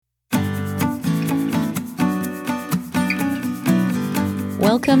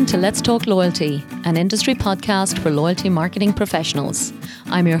Welcome to Let's Talk Loyalty, an industry podcast for loyalty marketing professionals.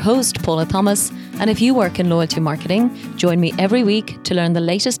 I'm your host, Paula Thomas, and if you work in loyalty marketing, join me every week to learn the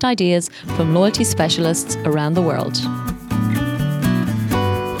latest ideas from loyalty specialists around the world.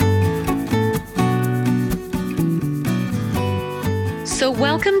 So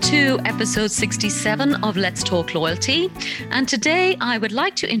welcome to episode 67 of Let's Talk Loyalty. And today I would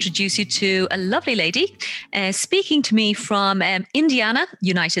like to introduce you to a lovely lady speaking to me from Indiana,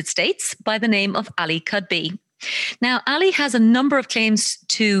 United States, by the name of Ali Cudby. Now, Ali has a number of claims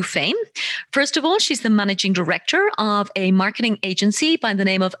to fame. First of all, she's the managing director of a marketing agency by the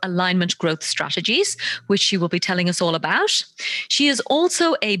name of Alignment Growth Strategies, which she will be telling us all about. She is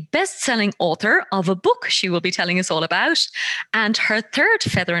also a best-selling author of a book she will be telling us all about. And her third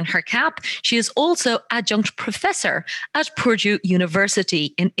feather in her cap, she is also adjunct professor at Purdue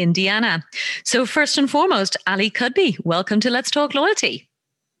University in Indiana. So first and foremost, Ali Cudby, welcome to Let's Talk Loyalty.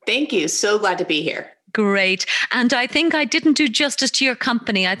 Thank you. So glad to be here. Great. And I think I didn't do justice to your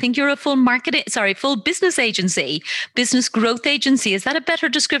company. I think you're a full business agency, business growth agency. Is that a better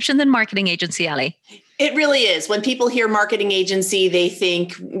description than marketing agency, Ali? It really is. When people hear marketing agency, they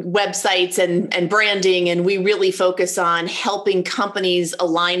think websites and branding, and we really focus on helping companies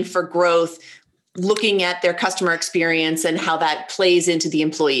align for growth, looking at their customer experience and how that plays into the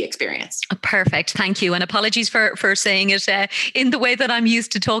employee experience. Perfect. Thank you. And apologies for saying it in the way that I'm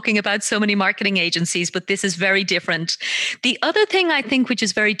used to talking about so many marketing agencies, but this is very different. The other thing I think which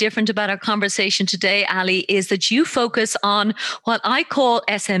is very different about our conversation today, Ali, is that you focus on what I call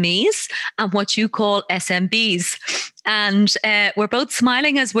SMEs and what you call SMBs. And we're both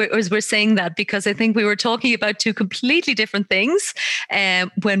smiling as we're saying that, because I think we were talking about two completely different things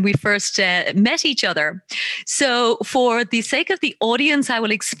when we first met each other. So for the sake of the audience, I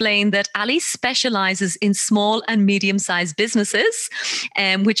will explain that Ali specializes in small and medium-sized businesses,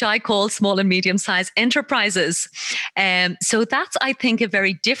 which I call small and medium-sized enterprises. So that's, I think, a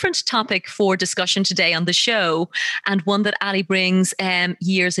very different topic for discussion today on the show, and one that Ali brings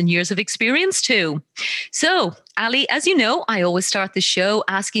years and years of experience to. So Ali, as you know, I always start the show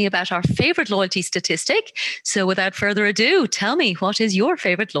asking about our favorite loyalty statistic. So without further ado, tell me, what is your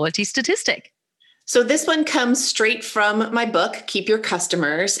favorite loyalty statistic? So this one comes straight from my book, Keep Your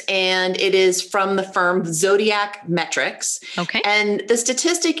Customers, and it is from the firm Zodiac Metrics. Okay. And the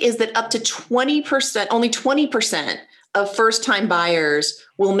statistic is that up to 20%, only 20% of first-time buyers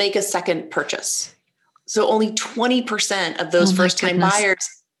will make a second purchase. So only 20% of those first-time buyers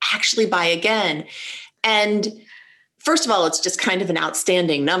actually buy again. And first of all, it's just kind of an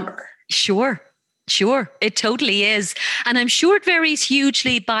outstanding number. Sure, it totally is. And I'm sure it varies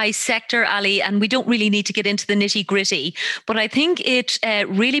hugely by sector, Ali, and we don't really need to get into the nitty gritty. But I think it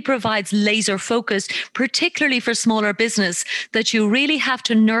really provides laser focus, particularly for smaller business, that you really have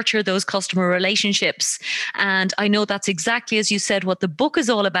to nurture those customer relationships. And I know that's exactly, as you said, what the book is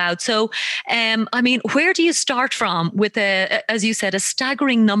all about. So, where do you start from with, as you said, a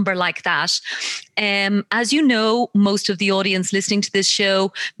staggering number like that? As you know, most of the audience listening to this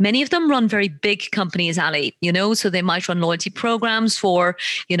show, many of them run very big companies, Ali, so they might run loyalty programs for,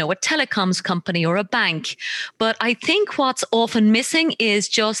 a telecoms company or a bank. But I think what's often missing is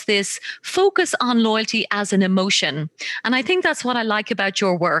just this focus on loyalty as an emotion. And I think that's what I like about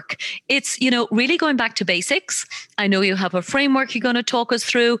your work. It's, really going back to basics. I know you have a framework you're going to talk us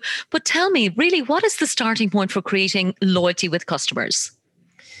through, but tell me, really, what is the starting point for creating loyalty with customers?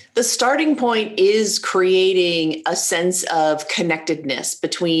 The starting point is creating a sense of connectedness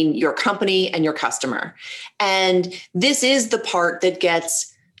between your company and your customer. And this is the part that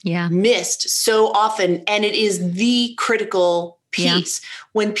gets missed so often. And it is the critical piece.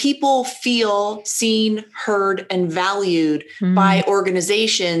 When people feel seen, heard, and valued by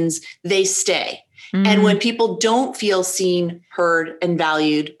organizations, they stay. And when people don't feel seen, heard, and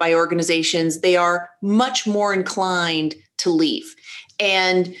valued by organizations, they are much more inclined to leave.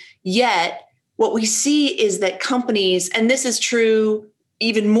 And yet, what we see is that companies, and this is true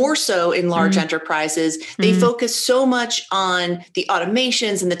even more so in large enterprises, they focus so much on the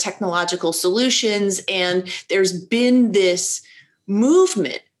automations and the technological solutions. And there's been this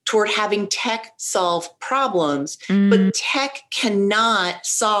movement toward having tech solve problems, but tech cannot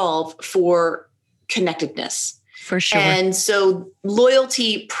solve for connectedness. For sure. And so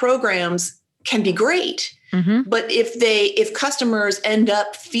loyalty programs can be great. But if customers end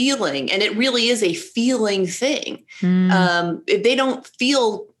up feeling, and it really is a feeling thing, if they don't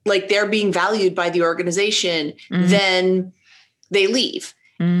feel like they're being valued by the organization, then they leave.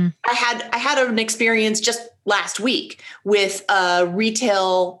 I had an experience just last week with a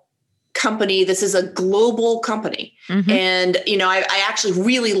retail company. This is a global company. And, I actually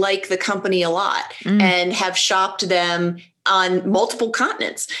really like the company a lot and have shopped them on multiple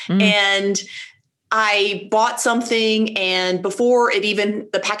continents. And I bought something, and before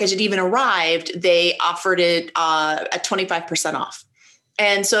the package had even arrived, they offered it at 25% off.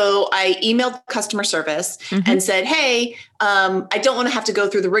 And so I emailed customer service and said, hey, I don't want to have to go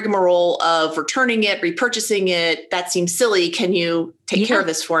through the rigmarole of returning it, repurchasing it. That seems silly. Can you take care of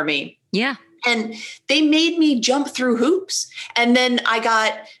this for me? Yeah. And they made me jump through hoops. And then I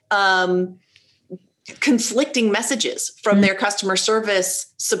got conflicting messages from their customer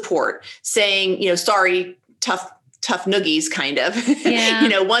service support saying, sorry, tough noogies kind of,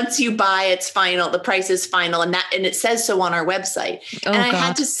 once you buy, it's final, the price is final. And it says so on our website. And I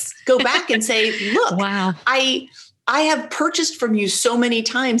had to go back and say, look, wow, I have purchased from you so many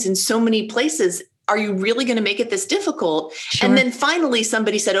times in so many places. Are you really going to make it this difficult? Sure. And then finally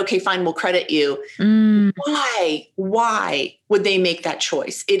somebody said, okay, fine, we'll credit you. Why would they make that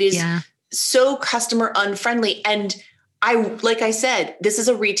choice? It is so customer unfriendly. And like I said, this is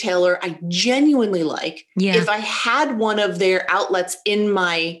a retailer I genuinely like. Yeah. If I had one of their outlets in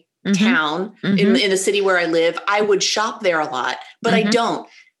my town, in the city where I live, I would shop there a lot, but I don't.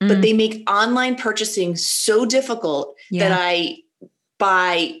 But they make online purchasing so difficult that I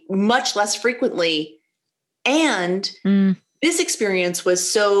buy much less frequently. And this experience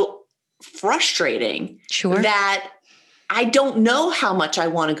was so frustrating that I don't know how much I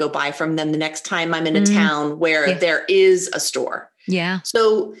want to go buy from them the next time I'm in a town where there is a store. Yeah.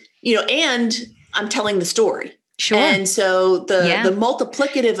 So, and I'm telling the story. Sure. And so the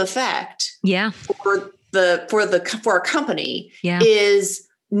multiplicative effect for a company is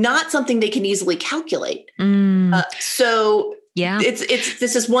not something they can easily calculate.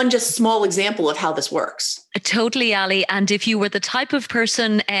 This is one just small example of how this works. Totally, Ali. And if you were the type of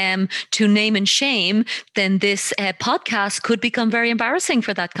person to name and shame, then this podcast could become very embarrassing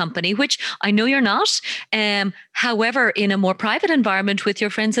for that company, which I know you're not. However, in a more private environment with your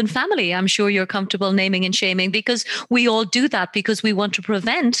friends and family, I'm sure you're comfortable naming and shaming, because we all do that because we want to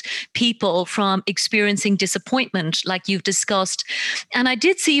prevent people from experiencing disappointment like you've discussed. And I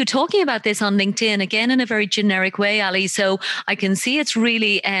did see you talking about this on LinkedIn, again, in a very generic way, Ali. So I can see it's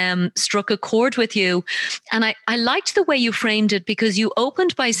really struck a chord with you. And I liked the way you framed it, because you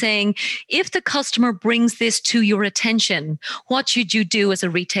opened by saying, if the customer brings this to your attention, what should you do as a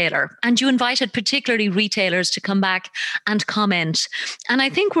retailer? And you invited particularly retailers to come back and comment. And I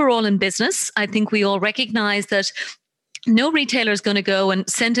think we're all in business. I think we all recognize that no retailer is going to go and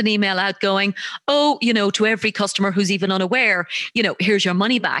send an email out going, to every customer who's even unaware, here's your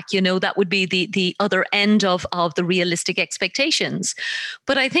money back. That would be the other end of the realistic expectations.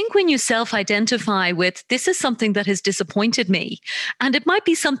 But I think when you self-identify with, this is something that has disappointed me, and it might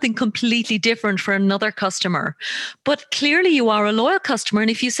be something completely different for another customer, but clearly you are a loyal customer.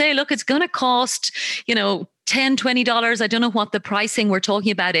 And if you say, look, it's going to cost, $10, $20. I don't know what the pricing we're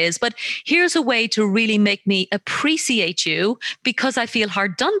talking about is, but here's a way to really make me appreciate you because I feel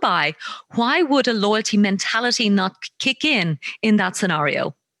hard done by. Why would a loyalty mentality not kick in that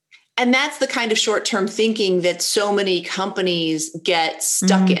scenario? And that's the kind of short-term thinking that so many companies get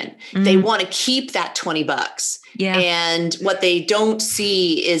stuck in. They want to keep that $20. Yeah. And what they don't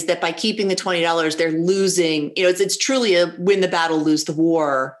see is that by keeping the $20, they're losing, it's truly a win the battle, lose the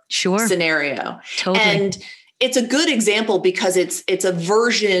war scenario. Totally. And it's a good example because it's a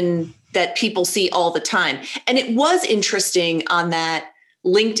version that people see all the time. And it was interesting on that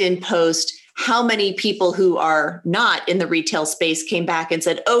LinkedIn post how many people who are not in the retail space came back and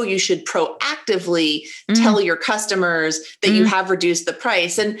said, you should proactively tell your customers that you have reduced the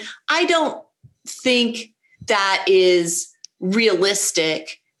price. And I don't think that is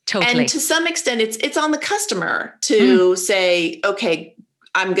realistic. Totally. And to some extent, it's on the customer to say, okay,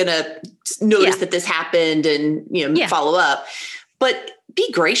 I'm going to notice that this happened and follow up, but be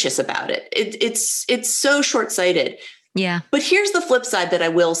gracious about it. It's so short-sighted. Yeah. But here's the flip side that I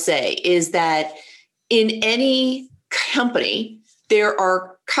will say is that in any company, there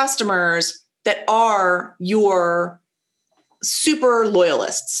are customers that are your super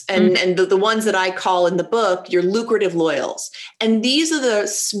loyalists and the ones that I call in the book, your lucrative loyals. And these are the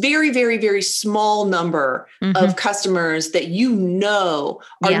very, very, very small number of customers that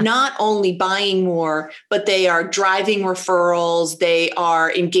are not only buying more, but they are driving referrals, they are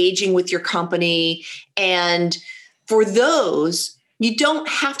engaging with your company. And for those, you don't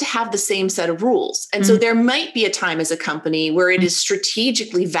have to have the same set of rules. And so there might be a time as a company where it is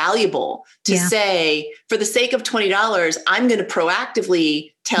strategically valuable to say, for the sake of $20, I'm going to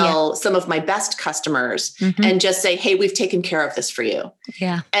proactively tell some of my best customers and just say, hey, we've taken care of this for you.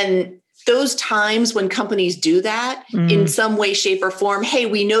 Yeah. And those times when companies do that in some way, shape, or form, hey,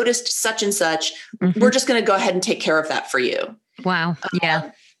 we noticed such and such, we're just going to go ahead and take care of that for you. Wow.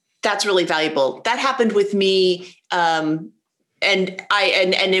 Yeah. That's really valuable. That happened with me. And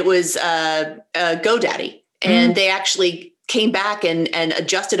it was GoDaddy, and they actually came back and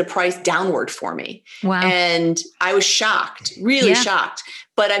adjusted a price downward for me. Wow. And I was shocked, really shocked.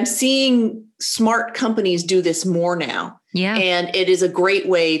 But I'm seeing smart companies do this more now. Yeah. And it is a great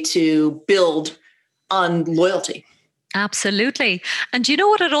way to build on loyalty. Absolutely. And you know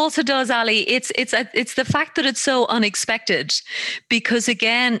what it also does, Ali? It's the fact that it's so unexpected, because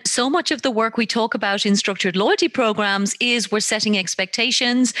again, so much of the work we talk about in structured loyalty programs is we're setting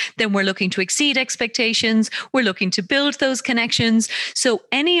expectations, then we're looking to exceed expectations, we're looking to build those connections. So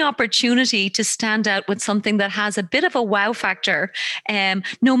any opportunity to stand out with something that has a bit of a wow factor,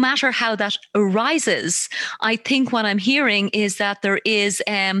 no matter how that arises, I think what I'm hearing is that there is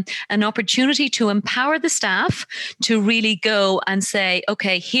an opportunity to empower the staff to really go and say,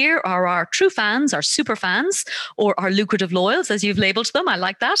 okay, here are our true fans, our super fans, or our lucrative loyals, as you've labeled them. I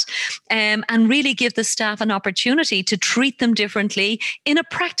like that. And really give the staff an opportunity to treat them differently in a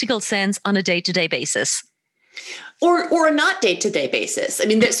practical sense on a day-to-day basis. Or a not day-to-day basis. I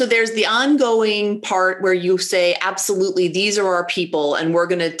mean, so there's the ongoing part where you say, absolutely, these are our people and we're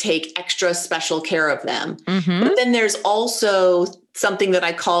going to take extra special care of them. But then there's also something that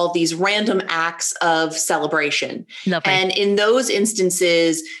I call these random acts of celebration. Lovely. And in those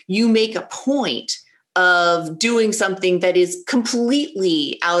instances, you make a point of doing something that is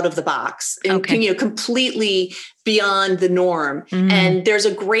completely out of the box and completely beyond the norm. And there's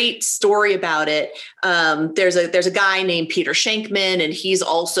a great story about it. There's a guy named Peter Shankman, and he's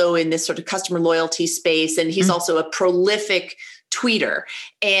also in this sort of customer loyalty space. And he's also a prolific tweeter.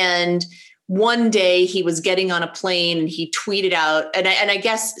 And one day he was getting on a plane and he tweeted out, and I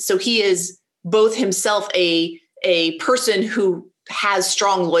guess, so he is both himself a person who has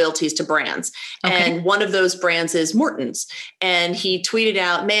strong loyalties to brands. And one of those brands is Morton's. And he tweeted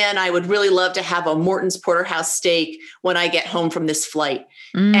out, man, I would really love to have a Morton's porterhouse steak when I get home from this flight.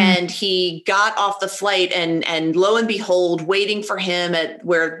 And he got off the flight and lo and behold, waiting for him at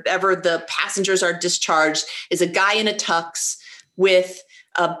wherever the passengers are discharged is a guy in a tux with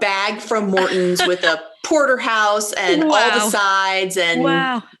a bag from Morton's with a porterhouse and all the sides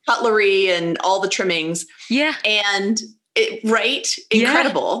and cutlery and all the trimmings. Yeah. And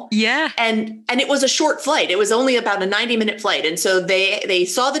incredible. Yeah. And it was a short flight. It was only about a 90-minute flight. And so they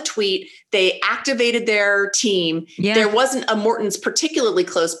saw the tweet, they activated their team. Yeah. There wasn't a Morton's particularly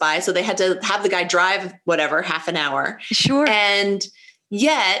close by, so they had to have the guy drive half an hour. Sure. And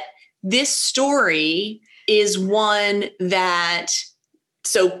yet this story is one that,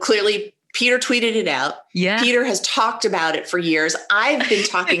 so clearly Peter tweeted it out. Yeah. Peter has talked about it for years. I've been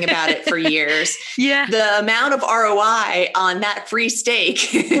talking about it for years. Yeah. The amount of ROI on that free steak.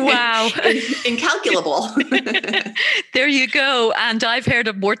 Wow. Incalculable. There you go. And I've heard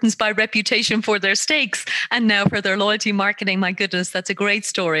of Morton's by reputation for their steaks and now for their loyalty marketing. My goodness, that's a great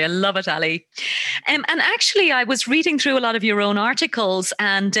story. I love it, Ali. And actually, I was reading through a lot of your own articles,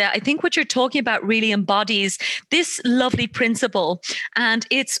 and I think what you're talking about really embodies this lovely principle. And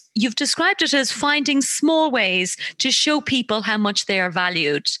you've described it as finding small ways to show people how much they are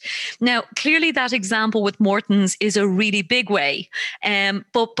valued. Now, clearly that example with Morton's is a really big way.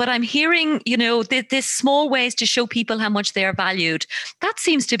 But I'm hearing, this small ways to show people how much they are valued. That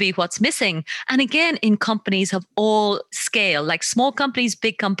seems to be what's missing. And again, in companies of all scale, like small companies,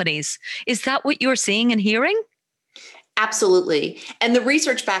 big companies. Is that what you're seeing and hearing? Absolutely. And the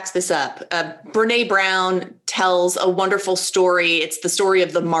research backs this up. Brene Brown tells a wonderful story. It's the story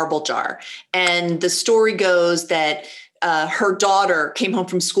of the marble jar. And the story goes that her daughter came home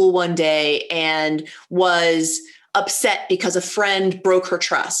from school one day and was upset because a friend broke her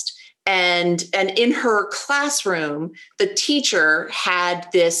trust. And in her classroom, the teacher had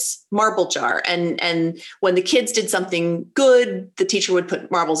this marble jar. And when the kids did something good, the teacher would put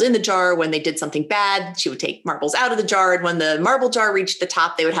marbles in the jar. When they did something bad, she would take marbles out of the jar. And when the marble jar reached the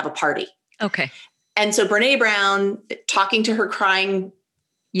top, they would have a party. Okay. And so Brene Brown, talking to her crying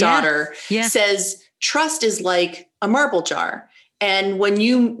daughter, says, trust is like a marble jar. And when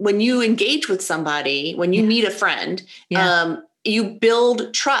you engage with somebody, when you meet a friend, you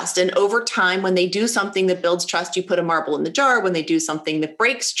build trust. And over time, when they do something that builds trust, you put a marble in the jar. When they do something that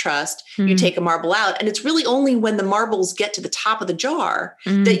breaks trust, you take a marble out. And it's really only when the marbles get to the top of the jar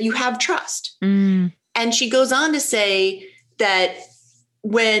that you have trust. And she goes on to say that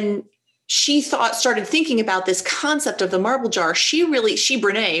when she started thinking about this concept of the marble jar,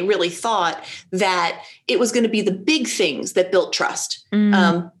 Brené really thought that it was going to be the big things that built trust,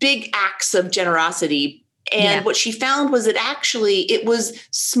 big acts of generosity. And what she found was that actually it was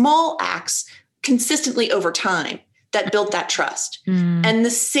small acts consistently over time that built that trust. And the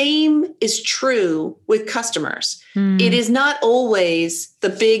same is true with customers. It is not always the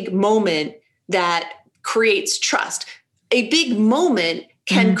big moment that creates trust. A big moment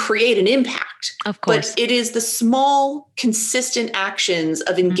can create an impact. Of course. But it is the small, consistent actions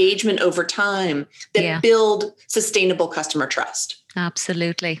of engagement over time that build sustainable customer trust.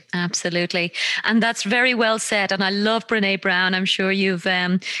 Absolutely. Absolutely. And that's very well said. And I love Brené Brown. I'm sure you've,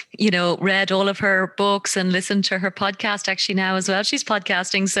 read all of her books and listened to her podcast actually now as well. She's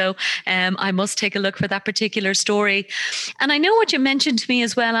podcasting. So I must take a look for that particular story. And I know what you mentioned to me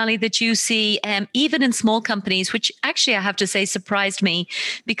as well, Ali, that you see even in small companies, which actually I have to say surprised me,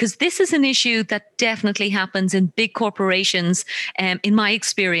 because this is an issue that definitely happens in big corporations, in my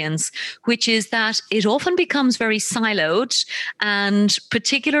experience, which is that it often becomes very siloed. And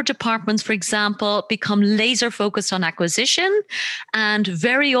particular departments, for example, become laser focused on acquisition. And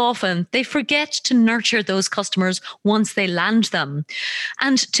very often they forget to nurture those customers once they land them.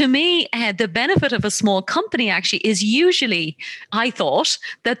 And to me, the benefit of a small company actually is usually, I thought,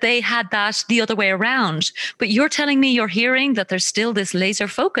 that they had that the other way around. But you're telling me you're hearing that there's still this laser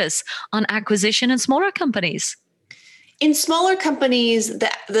focus on acquisition in smaller companies. In smaller companies,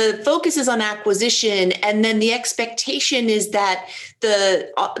 the focus is on acquisition, and then the expectation is that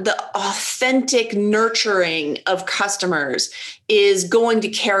the authentic nurturing of customers is going to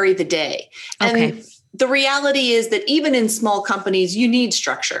carry the day. Okay. And the reality is that even in small companies, you need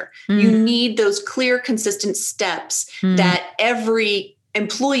structure. You need those clear, consistent steps that every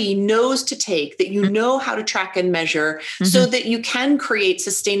employee knows to take, that you know how to track and measure so that you can create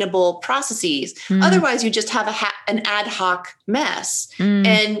sustainable processes. Otherwise, you just have an ad hoc mess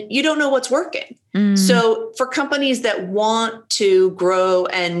and you don't know what's working. So for companies that want to grow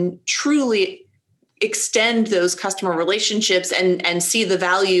and truly extend those customer relationships and see the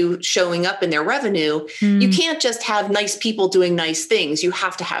value showing up in their revenue, you can't just have nice people doing nice things. You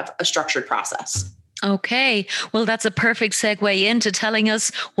have to have a structured process. Okay. Well, that's a perfect segue into telling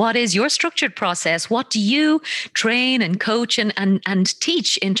us what is your structured process? What do you train and coach and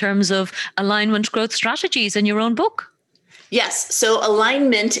teach in terms of alignment growth strategies in your own book? Yes. So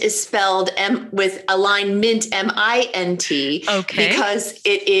alignment is spelled with alignment, MINT, because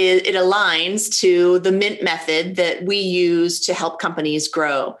it aligns to the MINT method that we use to help companies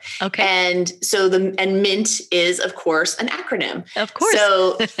grow. Okay. And so MINT is, of course, an acronym. Of course.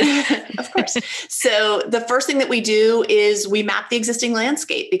 So, of course. So the first thing that we do is we map the existing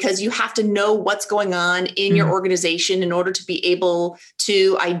landscape, because you have to know what's going on in your organization in order to be able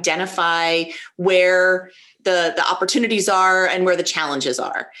to identify where the opportunities are and where the challenges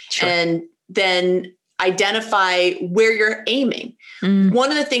are. Sure. And then identify where you're aiming.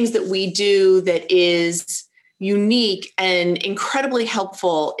 One of the things that we do that is unique and incredibly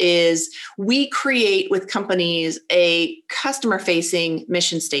helpful is we create with companies a customer-facing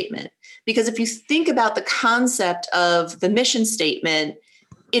mission statement. Because if you think about the concept of the mission statement,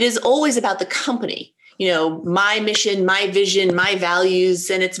 it is always about the company. My mission, my vision, my values,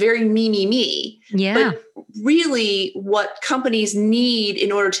 and it's very me. Yeah. But really what companies need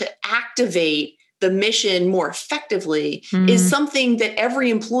in order to activate the mission more effectively is something that every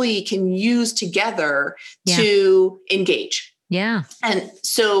employee can use together to engage. Yeah. And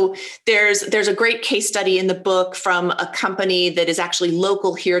so there's a great case study in the book from a company that is actually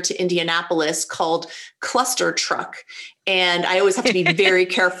local here to Indianapolis called Cluster Truck. And I always have to be very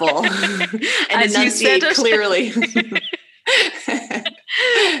careful and enunciate clearly.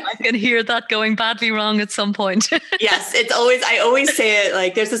 I can hear that going badly wrong at some point. Yes, I always say it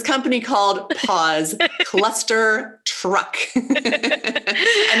like there's this company called Pause, Cluster Truck,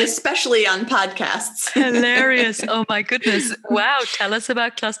 and especially on podcasts. Hilarious. Oh my goodness. Wow. Tell us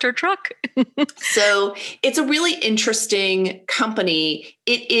about Cluster Truck. So it's a really interesting company.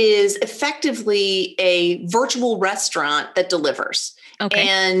 It is effectively a virtual restaurant that delivers. Okay.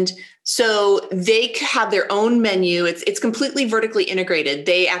 And so they have their own menu. It's completely vertically integrated.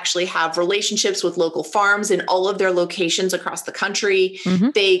 They actually have relationships with local farms in all of their locations across the country.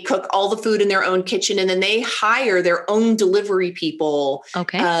 They cook all the food in their own kitchen, and then they hire their own delivery people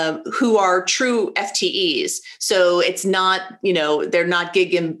who are true FTEs. So it's not, they're not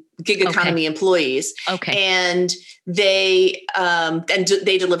gig economy employees. Okay. And they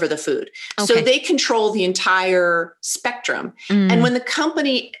deliver the food. Okay. So they control the entire spectrum. And when the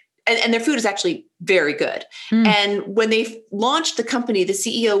company and their food is actually very good. And when they launched the company, the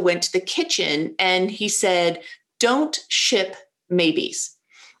CEO went to the kitchen and he said, "Don't ship maybes."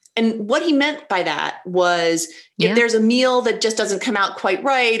 And what he meant by that was if there's a meal that just doesn't come out quite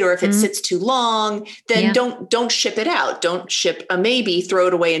right, or if it sits too long, then don't ship it out. Don't ship a maybe, throw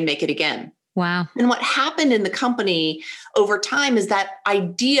it away and make it again. Wow. And what happened in the company over time is that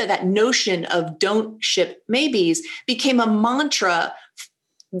idea, that notion of don't ship maybes became a mantra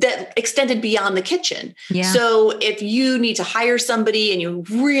that extended beyond the kitchen. Yeah. So if you need to hire somebody and you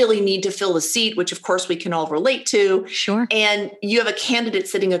really need to fill a seat, which of course we can all relate to, sure, and you have a candidate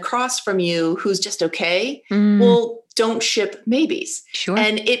sitting across from you who's just okay, well, don't ship maybes. Sure.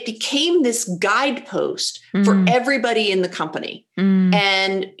 And it became this guidepost for everybody in the company.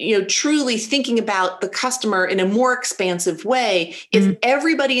 And, truly thinking about the customer in a more expansive way, if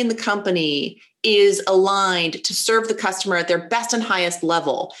everybody in the company is aligned to serve the customer at their best and highest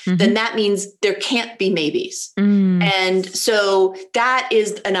level, then that means there can't be maybes. And so that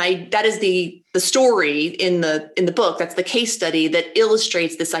is the story in the book. That's the case study that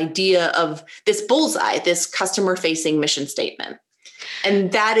illustrates this idea of this bullseye, this customer facing mission statement.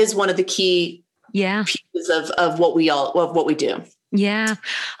 And that is one of the key pieces of what we do. Yeah,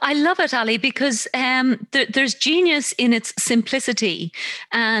 I love it, Ali, because there's genius in its simplicity.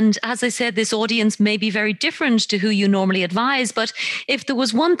 And as I said, this audience may be very different to who you normally advise. But if there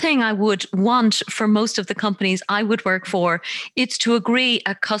was one thing I would want for most of the companies I would work for, it's to agree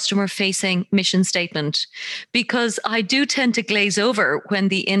a customer-facing mission statement. Because I do tend to glaze over when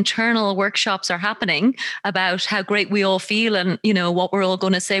the internal workshops are happening about how great we all feel and, what we're all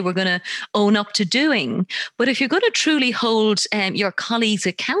going to say we're going to own up to doing. But if you're going to truly hold your colleagues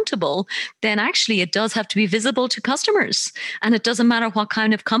accountable, then actually it does have to be visible to customers. And it doesn't matter what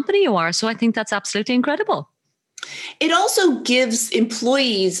kind of company you are. So I think that's absolutely incredible. It also gives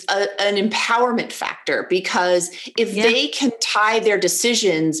employees an empowerment factor, because if they can tie their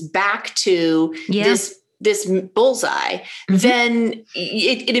decisions back to this bullseye, then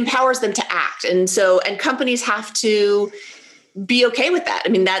it empowers them to act. And companies have to be okay with that. I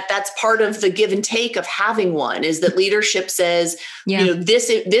mean, that's part of the give and take of having one, is that leadership says,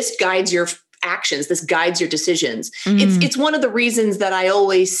 this guides your actions, this guides your decisions. It's one of the reasons that I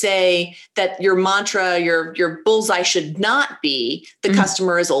always say that your mantra, your bullseye should not be the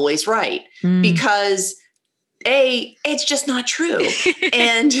customer is always right, because it's just not true.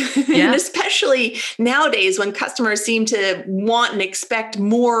 And especially nowadays when customers seem to want and expect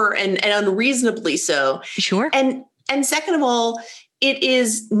more and unreasonably so. Sure. And second of all, it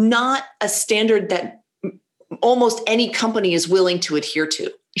is not a standard that almost any company is willing to adhere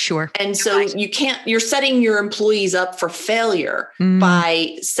to. Sure. And so you're setting your employees up for failure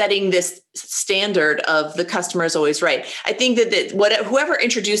by setting this standard of the customer is always right. I think that whoever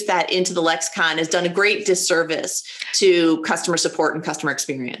introduced that into the lexicon has done a great disservice to customer support and customer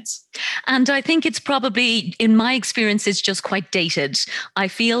experience. And I think it's probably, in my experience, it's just quite dated. I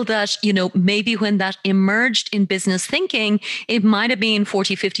feel that, maybe when that emerged in business thinking, it might have been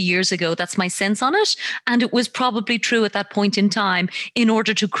 40, 50 years ago. That's my sense on it. And it was probably true at that point in time in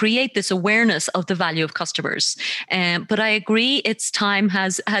order to create this awareness of the value of customers. But I agree, its time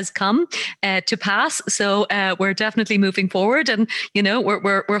has come to pass. So we're definitely moving forward, and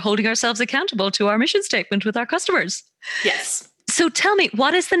we're holding ourselves accountable to our mission statement with our customers. Yes. So tell me,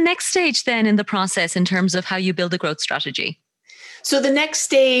 what is the next stage then in the process in terms of how you build a growth strategy? So the next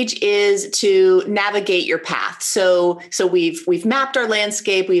stage is to navigate your path. So we've mapped our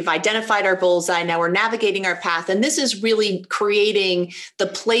landscape, we've identified our bullseye, now we're navigating our path. And this is really creating the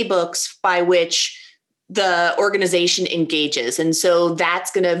playbooks by which the organization engages. And so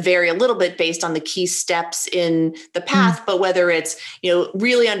that's going to vary a little bit based on the key steps in the path, but whether it's,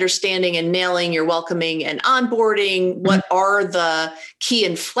 really understanding and nailing your welcoming and onboarding, what are the key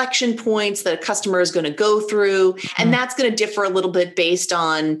inflection points that a customer is going to go through. And that's going to differ a little bit based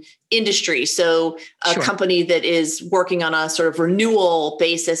on industry. So a company that is working on a sort of renewal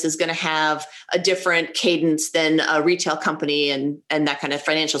basis is going to have a different cadence than a retail company and that kind of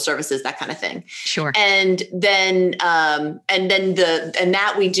financial services, that kind of thing. Sure. And then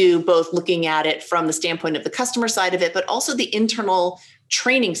that we do both looking at it from the standpoint of the customer side of it, but also the internal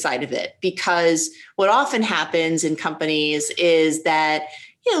training side of it. Because what often happens in companies is that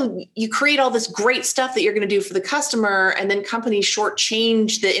you create all this great stuff that you're going to do for the customer, and then companies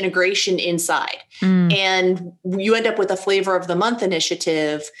shortchange the integration inside. And you end up with a flavor of the month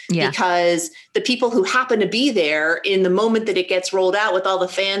initiative because the people who happen to be there in the moment that it gets rolled out with all the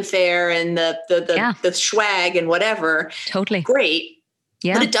fanfare and the swag and whatever. Totally. Great.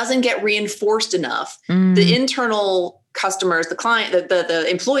 Yeah. But it doesn't get reinforced enough. The internal customers, the client, the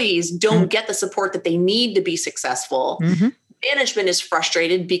employees don't get the support that they need to be successful. Management is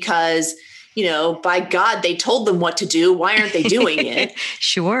frustrated because, by God, they told them what to do. Why aren't they doing it?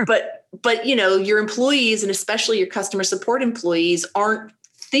 Sure. But your employees, and especially your customer support employees, aren't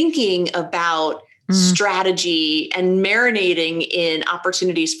thinking about strategy and marinating in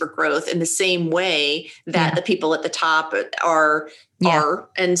opportunities for growth in the same way that the people at the top are.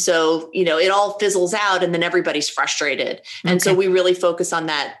 And so, it all fizzles out and then everybody's frustrated. And so we really focus on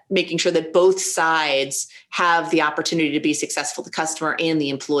that, making sure that both sides have the opportunity to be successful, the customer and the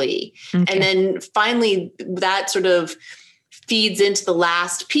employee. And then finally, that sort of feeds into the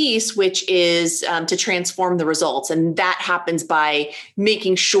last piece, which is to transform the results. And that happens by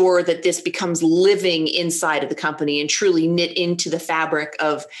making sure that this becomes living inside of the company and truly knit into the fabric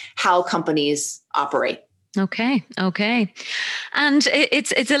of how companies operate. Okay. And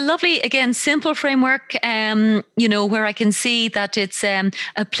it's a lovely, again, simple framework, where I can see that it's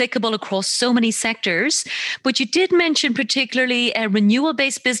applicable across so many sectors. But you did mention particularly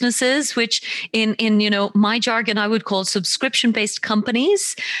renewal-based businesses, which in my jargon, I would call subscription-based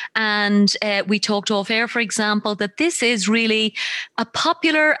companies. And we talked off air, for example, that this is really a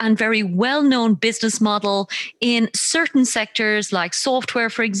popular and very well-known business model in certain sectors like software,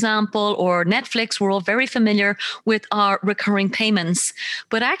 for example, or Netflix. We're all very familiar with our recurring payments.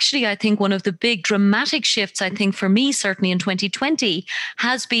 But actually, I think one of the big dramatic shifts, I think for me, certainly in 2020,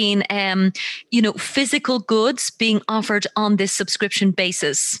 has been, physical goods being offered on this subscription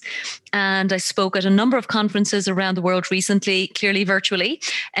basis. And I spoke at a number of conferences around the world recently, clearly virtually,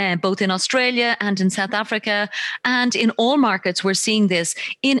 both in Australia and in South Africa. And in all markets, we're seeing this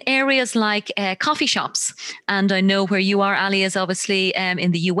in areas like coffee shops. And I know where you are, Ali, is obviously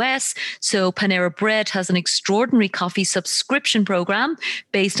in the US. So Panera Bread has an extraordinary coffee subscription program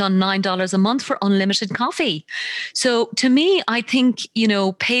based on $9 a month for unlimited coffee. So to me, I think,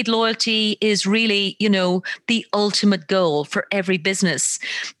 paid loyalty is really, the ultimate goal for every business.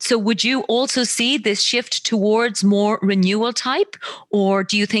 So would you also see this shift towards more renewal type, or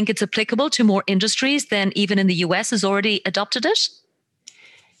do you think it's applicable to more industries than even in the US has already adopted it?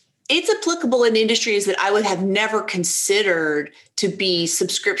 It's applicable in industries that I would have never considered to be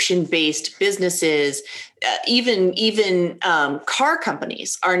subscription-based businesses. Even car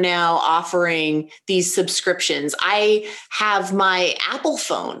companies are now offering these subscriptions. I have my Apple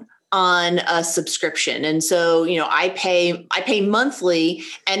phone on a subscription. And so, I pay monthly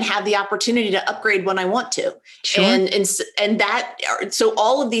and have the opportunity to upgrade when I want to. Sure. So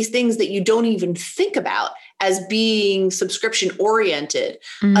all of these things that you don't even think about as being subscription oriented.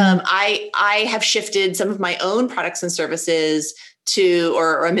 I have shifted some of my own products and services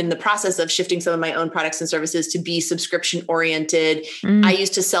or I'm in the process of shifting some of my own products and services to be subscription oriented. I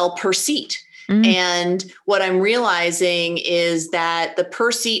used to sell per seat. And what I'm realizing is that the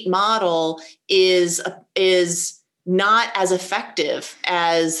per seat model is not as effective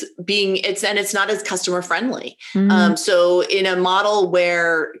as it's not as customer friendly. So in a model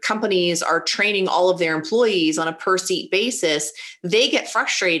where companies are training all of their employees on a per seat basis, they get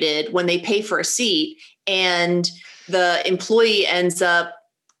frustrated when they pay for a seat and the employee ends up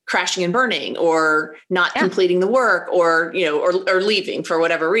crashing and burning or not completing the work or leaving for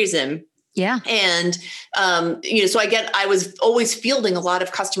whatever reason. Yeah. And, so I was always fielding a lot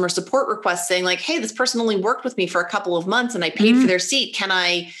of customer support requests saying like, hey, this person only worked with me for a couple of months and I paid for their seat. Can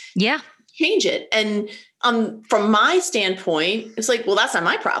I change it? And from my standpoint, it's like, well, that's not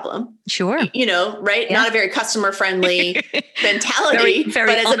my problem. Sure. Right? Yeah. Not a very customer friendly mentality, very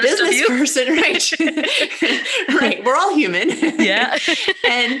but as a business person, right? Right. We're all human. Yeah.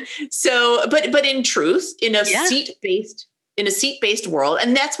 And so, but in truth, in a seat-based world.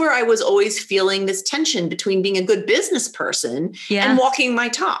 And that's where I was always feeling this tension between being a good business person and walking my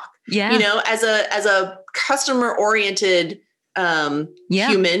talk. Yeah. As a customer-oriented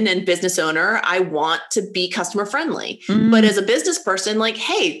human and business owner, I want to be customer friendly. But as a business person, like,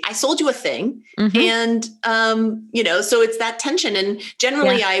 hey, I sold you a thing. And, so it's that tension. And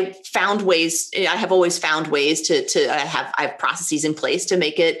generally I have always found ways I have processes in place to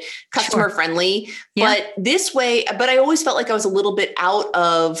make it customer friendly, but this way, but I always felt like I was a little bit out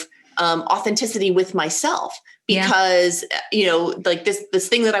of authenticity with myself because, like this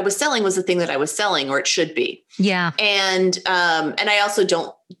thing that I was selling was the thing that I was selling, or it should be. Yeah. And I also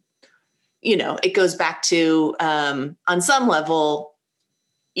don't, it goes back to, on some level,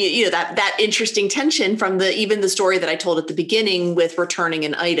 that interesting tension from even the story that I told at the beginning with returning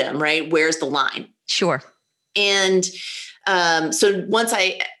an item, right? Where's the line? Sure. And, so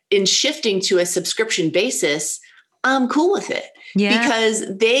in shifting to a subscription basis, I'm cool with it because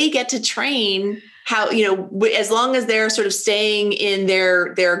they get to train how, as long as they're sort of staying in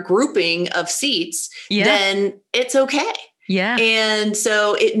their grouping of seats, then it's okay. Yeah. And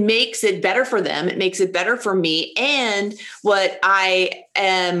so it makes it better for them. It makes it better for me. And what I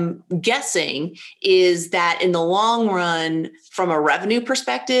am guessing is that in the long run, from a revenue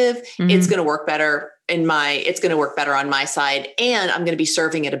perspective, it's going to work better it's going to work better on my side, and I'm going to be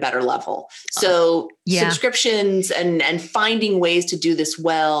serving at a better level. So subscriptions and finding ways to do this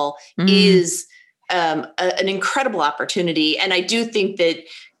well is an incredible opportunity. And I do think that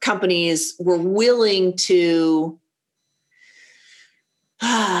companies were willing to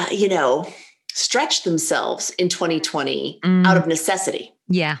stretch themselves in 2020 out of necessity.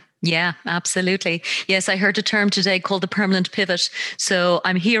 Yeah, absolutely. Yes, I heard a term today called the permanent pivot. So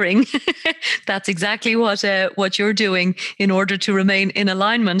I'm hearing that's exactly what you're doing in order to remain in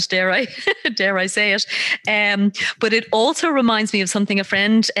alignment. Dare I say it? But it also reminds me of something a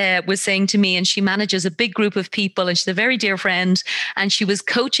friend was saying to me, and she manages a big group of people, and she's a very dear friend, and she was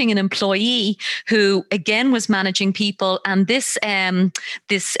coaching an employee who again was managing people, and this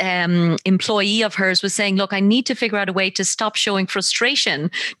employee of hers was saying, "Look, I need to figure out a way to stop showing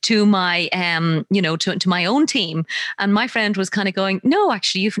frustration to my, to my own team." And my friend was kind of going, "No,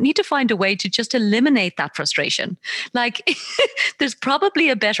 actually, you need to find a way to just eliminate that frustration. Like, there's probably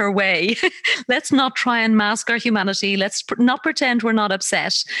a better way. Let's not try and mask our humanity. Let's not pretend we're not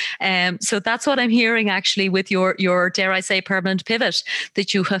upset." So that's what I'm hearing actually with your, dare I say, permanent pivot,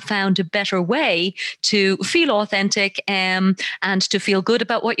 that you have found a better way to feel authentic and to feel good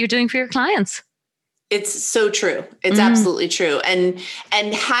about what you're doing for your clients. It's so true. It's absolutely true. And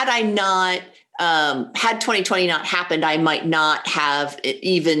had I not, had 2020 not happened, I might not have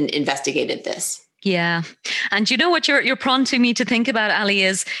even investigated this. Yeah. And you know what you're prompting me to think about, Ali,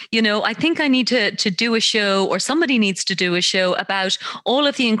 is, I think I need to do a show, or somebody needs to do a show about all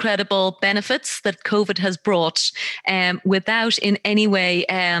of the incredible benefits that COVID has brought, without in any way,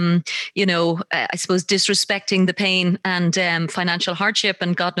 I suppose, disrespecting the pain and financial hardship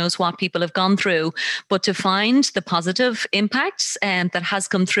and God knows what people have gone through, but to find the positive impacts that has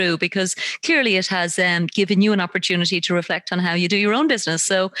come through, because clearly it has given you an opportunity to reflect on how you do your own business.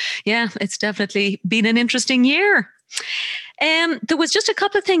 So yeah, it's definitely been an interesting year. There was just a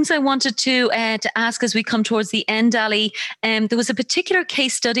couple of things I wanted to ask as we come towards the end, Ali. There was a particular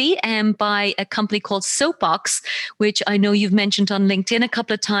case study by a company called Soapbox, which I know you've mentioned on LinkedIn a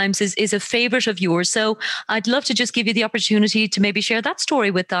couple of times, is a favorite of yours. So I'd love to just give you the opportunity to maybe share that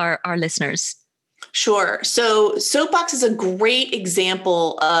story with our listeners. Sure. So Soapbox is a great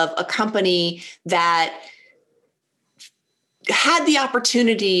example of a company that had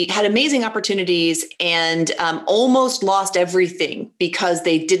amazing opportunities, and almost lost everything because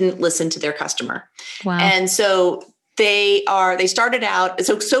they didn't listen to their customer. Wow. And so they started out.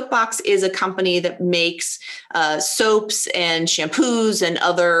 So Soapbox is a company that makes soaps and shampoos and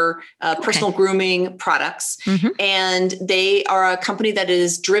other personal grooming products. And they are a company that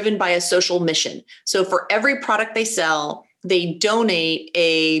is driven by a social mission. So for every product they sell, they donate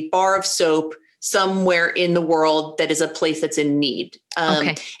a bar of soap somewhere in the world that is a place that's in need.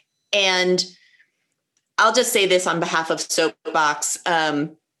 And I'll just say this on behalf of Soapbox.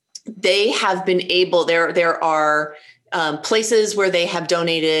 They have been able, there are places where they have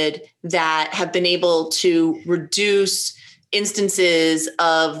donated that have been able to reduce instances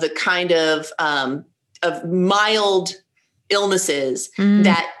of the kind of mild illnesses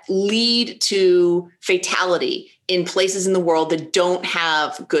that lead to fatality in places in the world that don't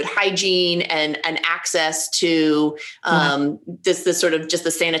have good hygiene and access to this sort of just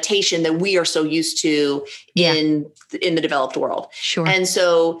the sanitation that we are so used to in the developed world. Sure. And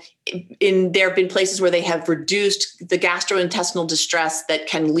so there have been places where they have reduced the gastrointestinal distress that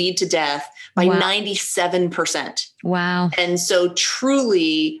can lead to death by 97%. Wow. And so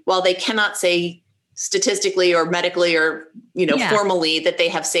truly, while they cannot say statistically or medically or, formally that they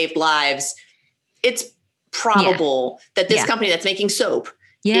have saved lives, it's probable that this company that's making soap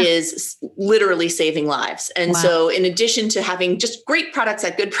is literally saving lives. And so in addition to having just great products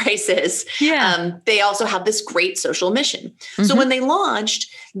at good prices, they also have this great social mission. So when they launched,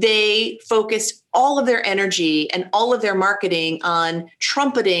 they focused all of their energy and all of their marketing on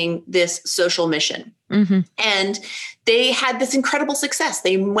trumpeting this social mission. And they had this incredible success.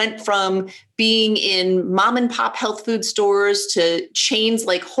 They went from being in mom and pop health food stores to chains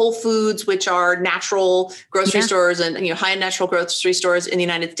like Whole Foods, which are natural grocery stores and high-end natural grocery stores in the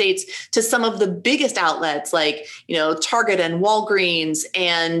United States, to some of the biggest outlets like Target and Walgreens.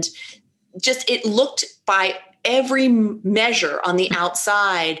 And just it looked by every measure on the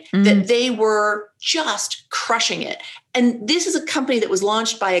outside that they were just crushing it. And this is a company that was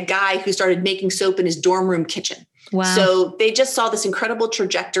launched by a guy who started making soap in his dorm room kitchen. Wow. So they just saw this incredible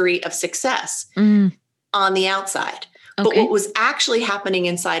trajectory of success on the outside. Okay. But what was actually happening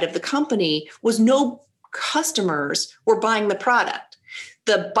inside of the company was no customers were buying the product.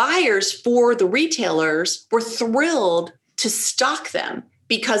 The buyers for the retailers were thrilled to stock them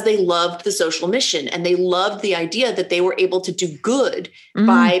because they loved the social mission and they loved the idea that they were able to do good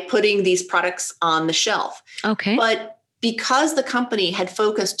by putting these products on the shelf. Okay. But because the company had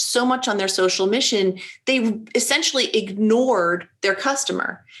focused so much on their social mission, they essentially ignored their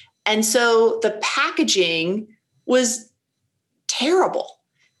customer. And so the packaging was terrible,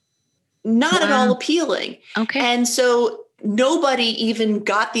 not at all appealing. Okay. And so nobody even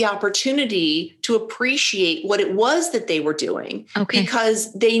got the opportunity to appreciate what it was that they were doing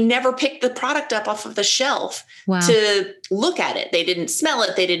because they never picked the product up off of the shelf to look at it. They didn't smell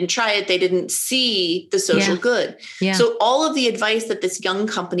it. They didn't try it. They didn't see the social good. Yeah. So all of the advice that this young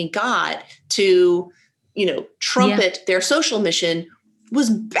company got to, trumpet their social mission was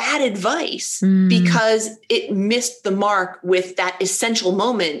bad advice because it missed the mark with that essential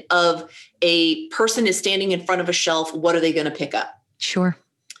moment of a person is standing in front of a shelf. What are they going to pick up? Sure.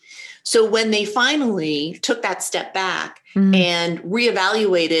 So when they finally took that step back and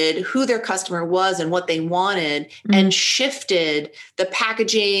reevaluated who their customer was and what they wanted and shifted the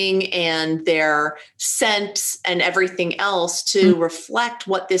packaging and their scents and everything else to reflect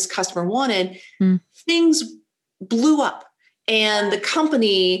what this customer wanted, things blew up. And the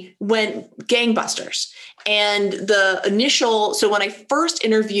company went gangbusters. And so when I first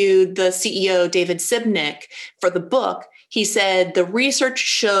interviewed the CEO, David Sibnick, for the book, he said the research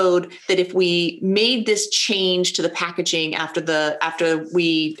showed that if we made this change to the packaging after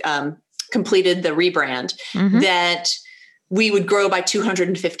we completed the rebrand, that we would grow by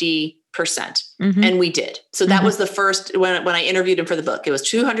 250%. And we did. So that was the first, when I interviewed him for the book, it was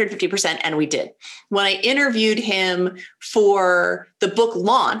 250%. And we did. When I interviewed him for the book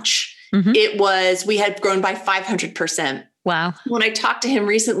launch, we had grown by 500%. Wow. When I talked to him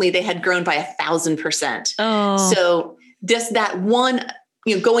recently, they had grown by 1,000%. Oh. So just that one,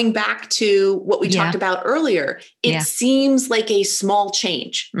 going back to what we talked about earlier, it seems like a small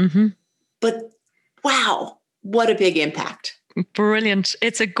change, but wow, what a big impact. Brilliant.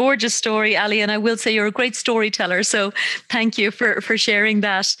 It's a gorgeous story, Ali. And I will say you're a great storyteller. So thank you for sharing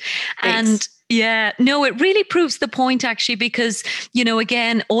that. Thanks. And it really proves the point, actually, because,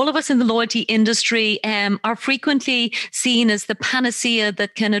 again, all of us in the loyalty industry are frequently seen as the panacea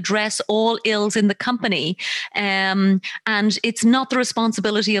that can address all ills in the company. And it's not the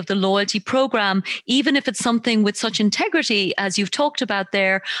responsibility of the loyalty program, even if it's something with such integrity, as you've talked about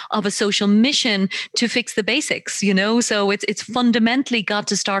there, of a social mission, to fix the basics, So it's fundamentally got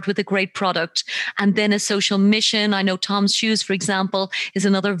to start with a great product and then a social mission. I know Tom's Shoes, for example, is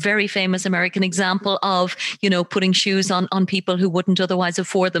another very famous American example of, putting shoes on people who wouldn't otherwise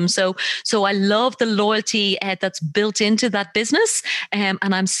afford them. So I love the loyalty that's built into that business. And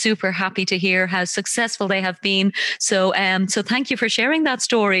I'm super happy to hear how successful they have been. So thank you for sharing that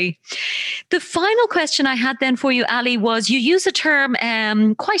story. The final question I had then for you, Ali, was you use a term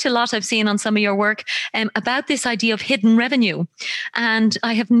quite a lot I've seen on some of your work about this idea of hidden revenue. And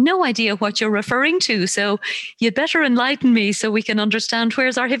I have no idea what you're referring to. So you'd better enlighten me so we can understand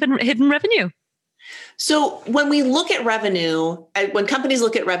where's our hidden revenue. So when we look at revenue, when companies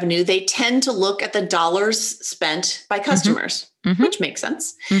look at revenue, they tend to look at the dollars spent by customers, which makes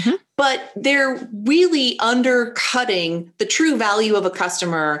sense. But they're really undercutting the true value of a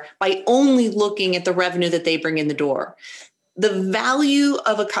customer by only looking at the revenue that they bring in the door. The value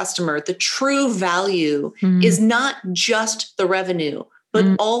of a customer, the true value, is not just the revenue, but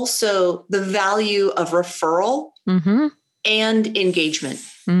also the value of referral and engagement.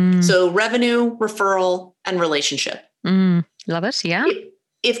 So revenue, referral, and relationship. Love it. Yeah.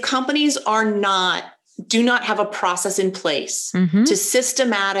 If companies do not have a process in place to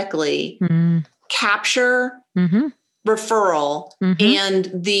systematically capture referral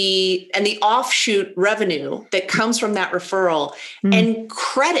and the offshoot revenue that comes from that referral and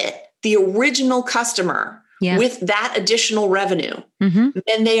credit the original customer with that additional revenue,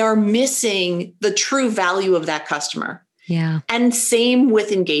 then they are missing the true value of that customer. Yeah. And same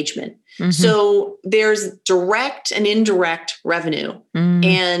with engagement. So there's direct and indirect revenue.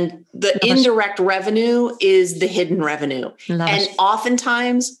 And the indirect revenue is the hidden revenue. And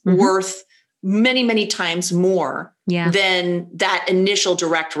oftentimes worth many, many times more than that initial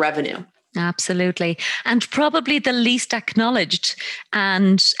direct revenue. Absolutely. And probably the least acknowledged.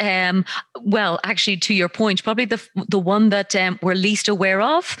 And well, actually, to your point, probably the one that we're least aware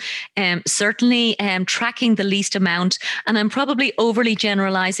of, certainly tracking the least amount. And I'm probably overly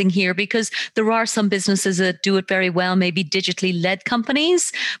generalizing here because there are some businesses that do it very well, maybe digitally led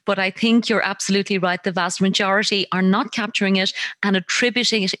companies. But I think you're absolutely right. The vast majority are not capturing it and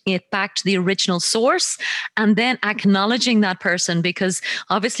attributing it back to the original source, and then acknowledging that person, because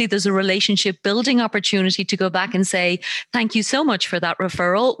obviously there's a relationship building opportunity to go back and say, thank you so much for that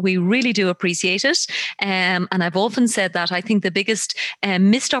referral. We really do appreciate it. And I've often said that I think the biggest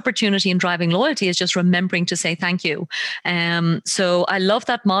missed opportunity in driving loyalty is just remembering to say thank you. So I love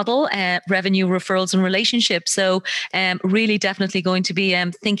that model, revenue, referrals, and relationships. So really definitely going to be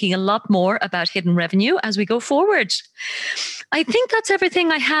thinking a lot more about hidden revenue as we go forward. I think that's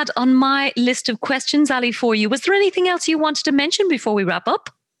everything I had on my list of questions, Ali, for you. Was there anything else you wanted to mention before we wrap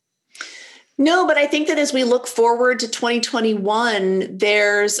up? No, but I think that as we look forward to 2021,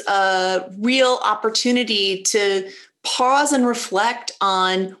 there's a real opportunity to pause and reflect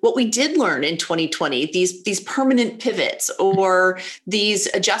on what we did learn in 2020, these permanent pivots or these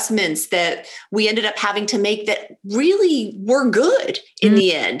adjustments that we ended up having to make that really were good in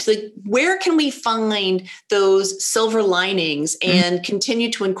the end. Like, where can we find those silver linings and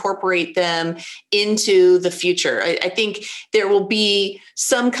continue to incorporate them into the future? I think there will be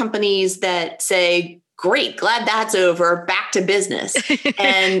some companies that say, great, glad that's over, back to business.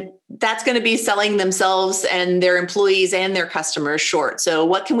 And that's going to be selling themselves and their employees and their customers short. So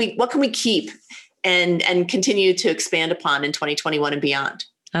what can we keep and continue to expand upon in 2021 and beyond?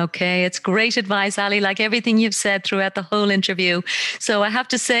 Okay, it's great advice, Ali, like everything you've said throughout the whole interview. So I have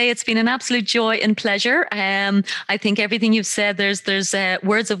to say it's been an absolute joy and pleasure. I think everything you've said, there's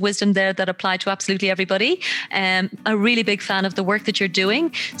words of wisdom there that apply to absolutely everybody. A really big fan of the work that you're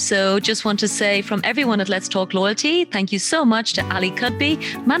doing. So just want to say from everyone at Let's Talk Loyalty, thank you so much to Ali Cudby,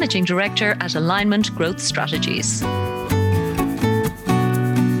 Managing Director at Alignment Growth Strategies.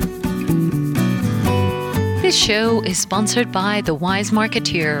 This show is sponsored by The Wise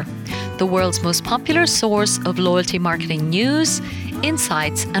Marketeer, the world's most popular source of loyalty marketing news,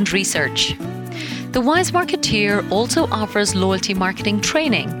 insights, and research. The Wise Marketeer also offers loyalty marketing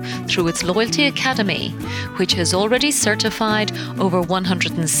training through its Loyalty Academy, which has already certified over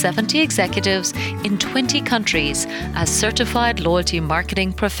 170 executives in 20 countries as certified loyalty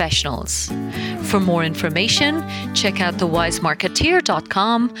marketing professionals. For more information, check out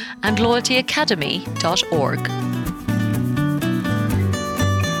thewisemarketeer.com and loyaltyacademy.org.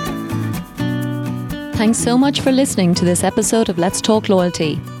 Thanks so much for listening to this episode of Let's Talk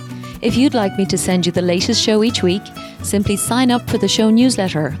Loyalty. If you'd like me to send you the latest show each week, simply sign up for the show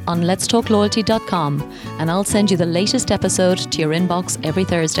newsletter on letstalkloyalty.com and I'll send you the latest episode to your inbox every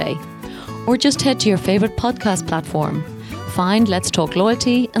Thursday. Or just head to your favourite podcast platform, find Let's Talk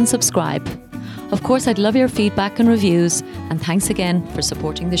Loyalty and subscribe. Of course, I'd love your feedback and reviews, and thanks again for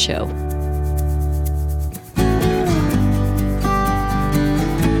supporting the show.